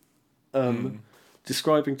restaurant,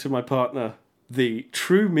 describing to my partner the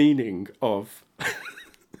true meaning of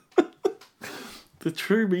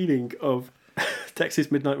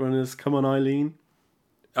Texas Midnight Runners' "Come On Eileen."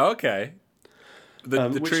 Okay. The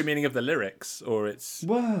Which- true meaning of the lyrics or its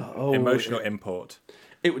Well, emotional import.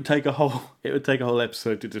 It would take a whole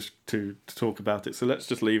episode to talk about it. So let's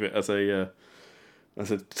just leave it as a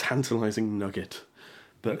tantalizing nugget.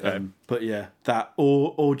 But Okay. but yeah, that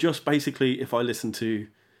or just basically if I listen to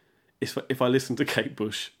Kate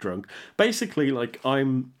Bush drunk, basically like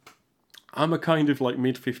I'm a kind of like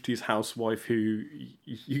mid-50s housewife who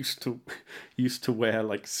used to wear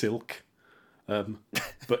like silk,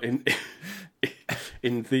 but in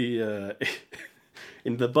the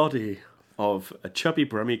in the body of a chubby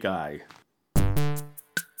brummy guy.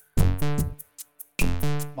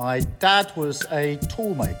 My dad was a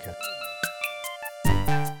toolmaker.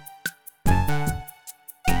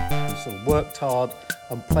 He sort of worked hard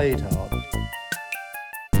and played hard.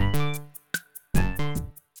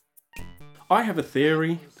 I have a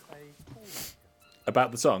theory.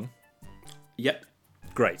 About the song? Yep,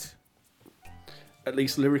 Great. at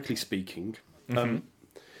least lyrically speaking. And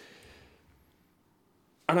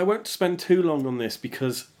I won't spend too long on this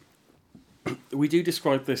because we do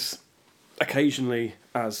describe this occasionally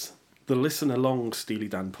as the Listen Along Steely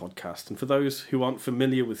Dan podcast. And for those who aren't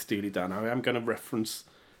familiar with Steely Dan, I am going to reference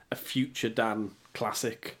a future Dan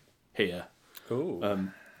classic here.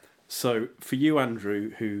 Ooh. So for you,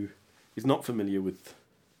 Andrew, who is not familiar with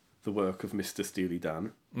the work of Mr. Steely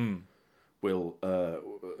Dan, will,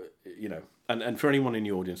 and for anyone in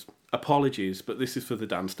the audience, apologies, but this is for the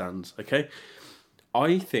Dan stands, okay?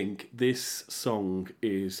 I think this song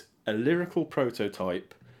is a lyrical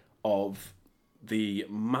prototype of the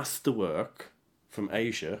masterwork from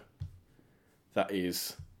Asia that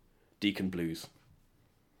is Deacon Blues.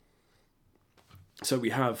 So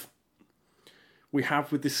we have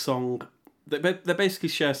with this song, they basically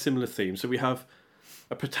share similar themes. So we have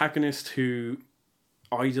a protagonist who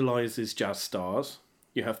idolizes jazz stars.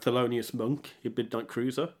 You have Thelonious Monk in Midnight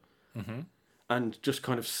Cruiser, and just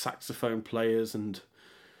kind of saxophone players and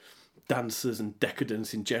dancers and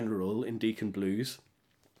decadence in general in Deacon Blues.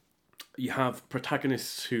 You have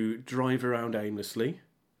protagonists who drive around aimlessly.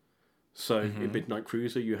 So in Midnight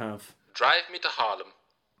Cruiser you have... Drive me to Harlem,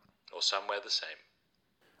 or somewhere the same.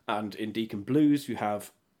 And in Deacon Blues you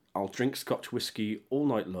have... I'll drink Scotch whiskey all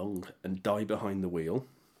night long and die behind the wheel.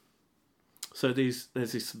 So there's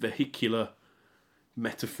this vehicular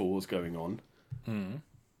metaphors going on.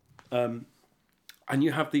 And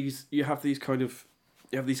you have these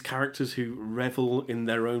characters who revel in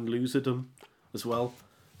their own loserdom as well.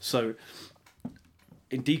 So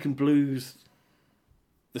in Deacon Blues,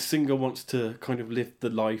 the singer wants to kind of live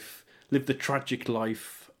the tragic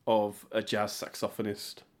life of a jazz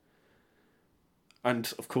saxophonist.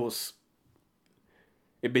 And of course,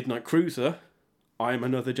 in Midnight Cruiser, I am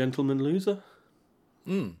another gentleman loser.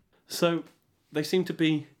 So they seem to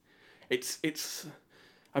be, it's.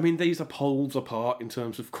 I mean, these are poles apart in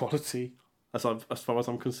terms of quality, as far as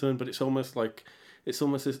I'm concerned. But it's almost like this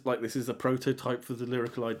is a prototype for the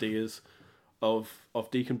lyrical ideas of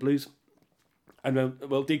Deacon Blues. And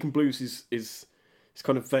well, Deacon Blues is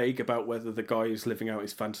kind of vague about whether the guy is living out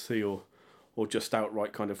his fantasy or just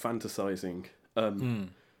outright kind of fantasizing.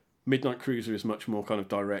 Midnight Cruiser is much more kind of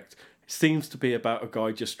direct. It seems to be about a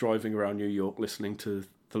guy just driving around New York listening to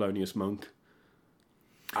Thelonious Monk,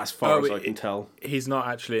 as far as I can tell. He's not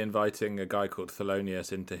actually inviting a guy called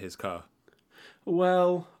Thelonious into his car.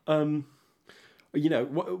 Well, what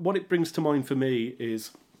it brings to mind for me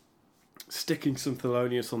is sticking some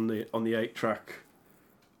Thelonious on the 8-track,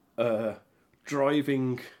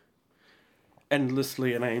 driving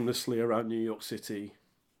endlessly and aimlessly around New York City,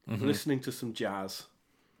 listening to some jazz,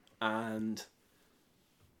 and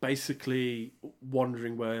basically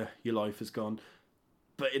wondering where your life has gone,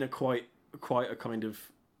 but in a quite a kind of,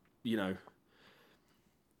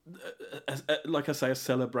 like I say, a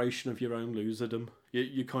celebration of your own loserdom.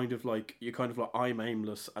 You're kind of like I'm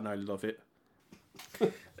aimless and I love it.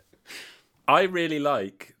 I really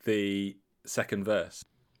like the second verse.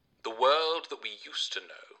 The world that we used to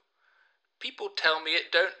know, people tell me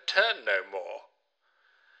it don't turn no more.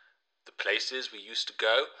 The places we used to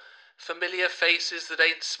go, familiar faces that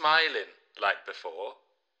ain't smiling like before.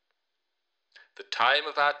 The time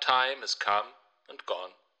of our time has come and gone.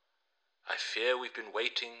 I fear we've been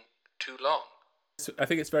waiting too long. I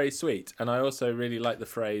think it's very sweet, and I also really like the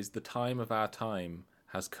phrase, the time of our time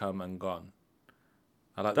has come and gone.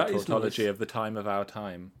 I like That the is tautology nice. of the time of our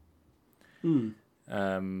time.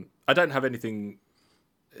 I don't have anything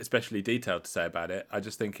especially detailed to say about it. I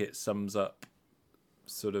just think it sums up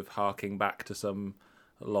sort of harking back to some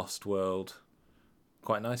lost world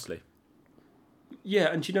quite nicely.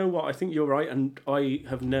 Yeah, and you know what? I think you're right, and I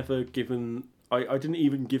have never given... I didn't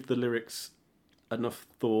even give the lyrics enough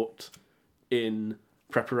thought in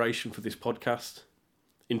preparation for this podcast,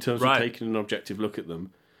 in terms Right. of taking an objective look at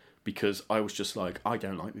them, because I was just like, I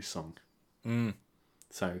don't like this song.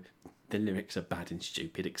 So the lyrics are bad and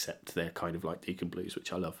stupid, except they're kind of like Deacon Blues,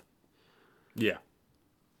 which I love. Yeah.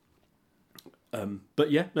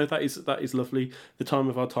 But yeah, no, that is lovely. The time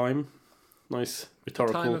of our time, nice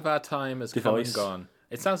rhetorical. Time of our time has come and device. gone.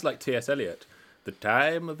 It sounds like T.S. Eliot. The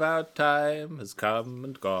time of our time has come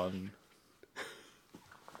and gone.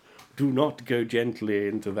 Do not go gently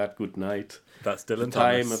into that good night. That's Dylan The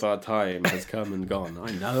time Thomas. of our time has come and gone.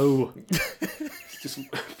 I know. It's just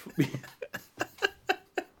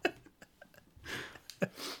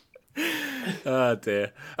Oh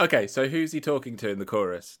dear. Okay, so who's he talking to in the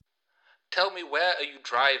chorus? Tell me, where are you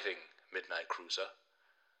driving, midnight cruiser?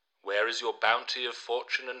 Where is your bounty of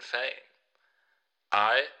fortune and fame?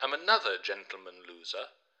 I am another gentleman loser.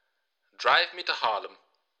 Drive me to Harlem,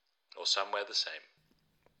 or somewhere the same.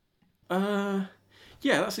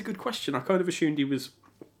 yeah, that's a good question. I kind of assumed he was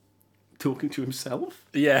talking to himself.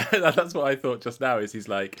 Yeah, that's what I thought just now. Is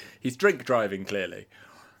he's drink driving clearly,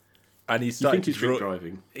 and he's You starting think to he's drink drool.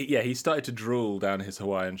 driving? Yeah, he started to drool down his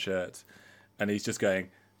Hawaiian shirt, and he's just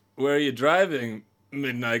going, "Where are you driving,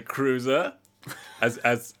 midnight cruiser?"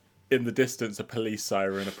 As in the distance a police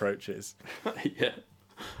siren approaches. Yeah.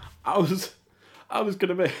 I was meant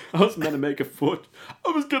to make a foot.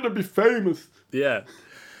 I was gonna be famous. Yeah.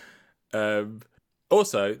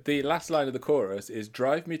 Also, the last line of the chorus is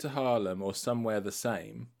 "Drive me to Harlem or somewhere the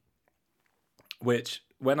same," which,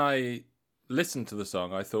 when I listened to the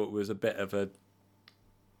song, I thought was a bit of a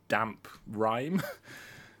damp rhyme.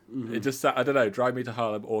 It just, I don't know, "Drive me to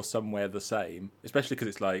Harlem or somewhere the same," especially because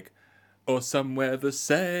it's like, "or somewhere the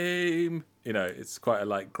same." You know, it's quite a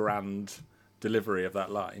like grand delivery of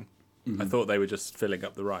that line. I thought they were just filling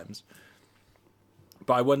up the rhymes.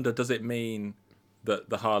 But I wonder, does it mean that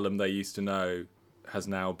the Harlem they used to know has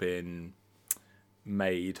now been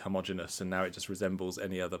made homogenous and now it just resembles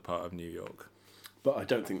any other part of New York? But I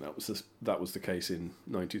don't think that was the case in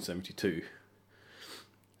 1972.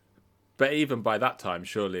 But even by that time,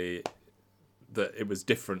 surely that it was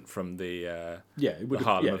different from the Yeah, it the would have,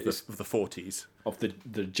 Harlem yeah, of the 40s. of the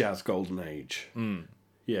jazz golden age.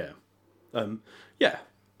 Yeah. Am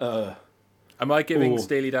I giving Or-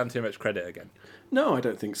 Steely Dan too much credit again? No, I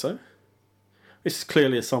don't think so. This is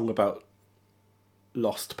clearly a song about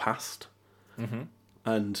lost past.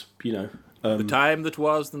 And, you know, The time that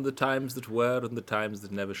was, and the times that were, and the times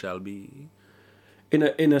that never shall be. in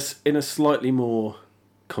a slightly more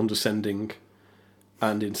condescending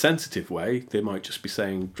and insensitive way, they might just be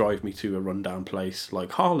saying, drive me to a rundown place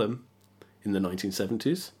like Harlem in the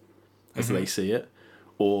 1970s, as they see it,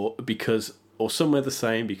 or somewhere the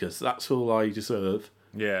same, because that's all I deserve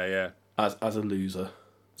Yeah, yeah. as a loser.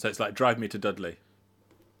 So it's like "Drive me to Dudley."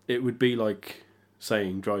 It would be like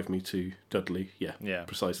saying, drive me to Dudley, Yeah.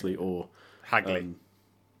 precisely, or Hagley.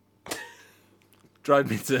 Drive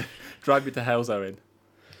me to Hell's Owen.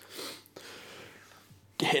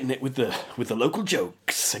 hitting it with the local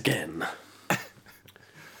jokes again.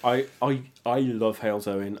 I love Hales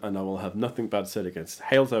Owen, and I will have nothing bad said against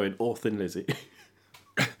Hales Owen or Thin Lizzy.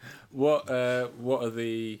 What are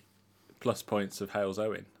the plus points of Hales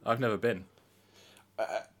Owen? I've never been.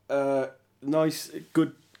 Nice,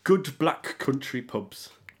 good black country pubs.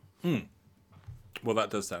 Well, that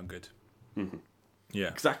does sound good. Yeah.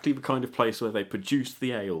 Exactly the kind of place where they produce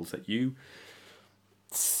the ales that you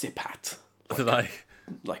sip at,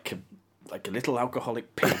 like a little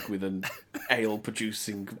alcoholic pig with an ale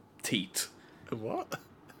producing teat What?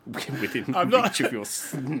 within I'm not- reach of your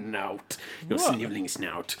snout, your What? snivelling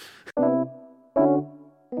snout.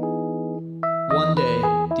 One day,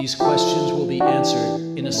 these questions will be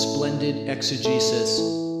answered in a splendid exegesis.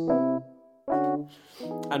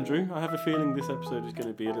 Andrew, I have a feeling this episode is going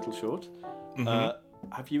to be a little short.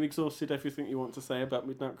 Have you exhausted everything you want to say about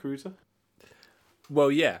Midnight Cruiser?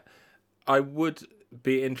 Well, yeah. I would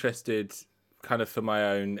be interested, kind of for my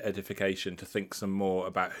own edification, to think some more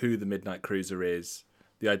about who the Midnight Cruiser is,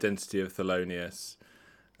 the identity of Thelonious,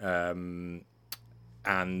 and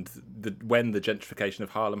when the gentrification of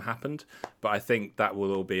Harlem happened. But I think that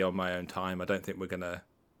will all be on my own time. I don't think we're going to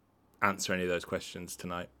answer any of those questions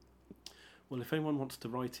tonight. Well, if anyone wants to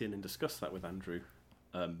write in and discuss that with Andrew,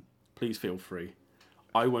 please feel free.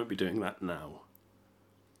 I won't be doing that now.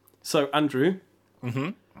 So, Andrew,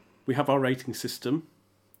 we have our rating system,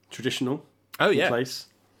 traditional, in place.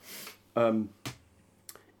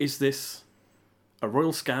 Is this a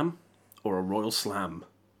royal scam or a royal slam?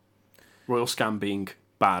 Royal scam being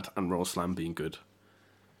bad and royal slam being good.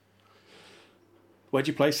 Where'd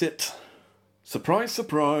you place it? Surprise,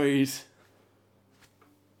 surprise.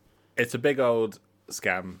 It's a big old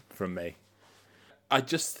scam from me. I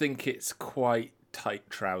just think it's quite tight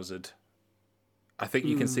trousered. I think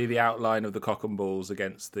you can see the outline of the cock and balls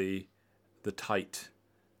against the tight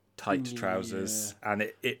trousers, and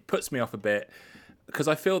it puts me off a bit because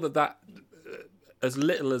I feel that as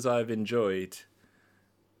little as I've enjoyed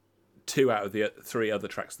 2 out of the 3 other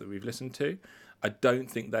tracks that we've listened to, I don't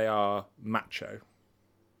think they are macho.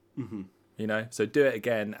 Mm-hmm. You know, so Do It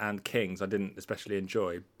Again and Kings I didn't especially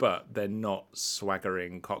enjoy, but they're not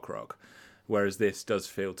swaggering cock rock. Whereas this does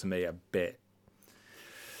feel to me a bit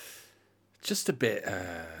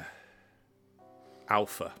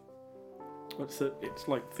alpha. It's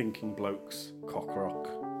like Thinking Blokes cock rock,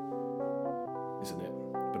 isn't it?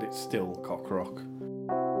 But it's still cock rock.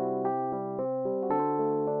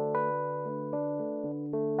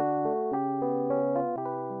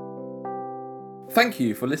 Thank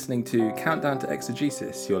you for listening to Countdown to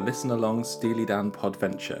Exegesis, your listen-along Steely Dan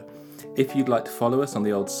podventure. If you'd like to follow us on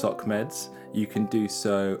the old sock meds, you can do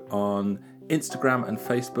so on Instagram and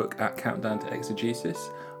Facebook at Countdown to Exegesis,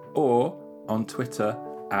 or on Twitter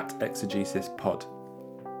at ExegesisPod.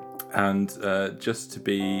 And just to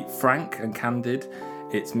be frank and candid,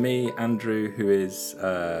 it's me, Andrew, who is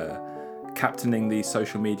captaining these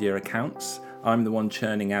social media accounts. I'm the one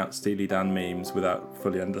churning out Steely Dan memes without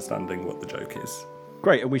fully understanding what the joke is.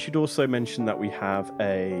 Great, and we should also mention that we have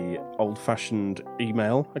a old-fashioned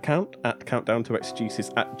email account at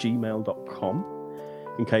countdowntoexegesis@gmail.com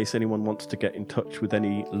in case anyone wants to get in touch with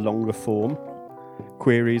any longer form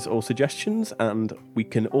queries or suggestions, and we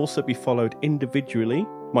can also be followed individually,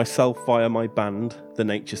 myself via my band, The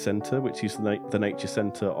Nature Centre, which is The Nature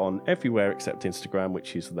Centre on everywhere except Instagram,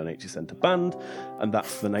 which is The Nature Centre Band, and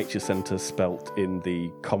that's The Nature Centre spelt in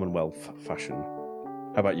the Commonwealth fashion.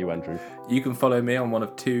 How about you, Andrew? You can follow me on one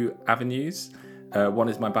of 2 avenues. One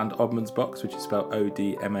is my band Oddman's Box, which is spelled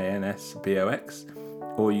ODMANSBOX,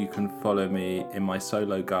 or you can follow me in my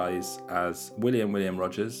solo guise as William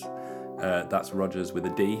Rogers. That's Rogers with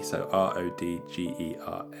a D, so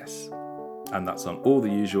RODGERS. And that's on all the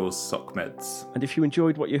usual sock meds. And if you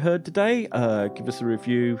enjoyed what you heard today, give us a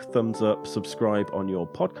review, thumbs up, subscribe on your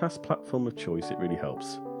podcast platform of choice. It really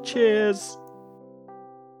helps. Cheers!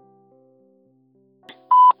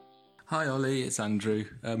 Hi Ollie, it's Andrew.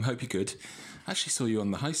 Hope you're good. I actually saw you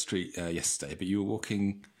on the high street yesterday, but you were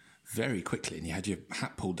walking very quickly and you had your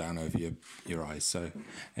hat pulled down over your eyes. So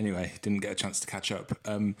anyway, didn't get a chance to catch up.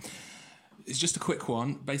 It's just a quick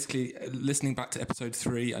one. Basically, listening back to episode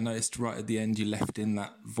 3, I noticed right at the end you left in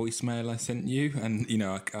that voicemail I sent you. And, you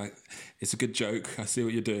know, it's a good joke. I see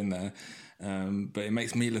what you're doing there. But it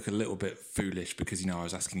makes me look a little bit foolish because, you know, I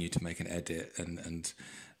was asking you to make an edit and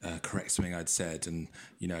correct something I'd said. And,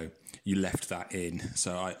 you know, you left that in.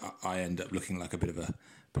 So I end up looking like a bit of a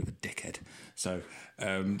dickhead. So,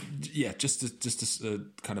 just a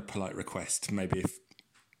kind of polite request. Maybe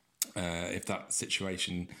if that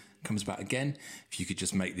situation comes back again, if you could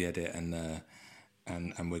just make the edit and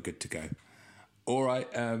we're good to go. All right.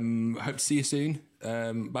 Hope to see you soon.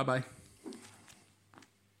 Bye bye.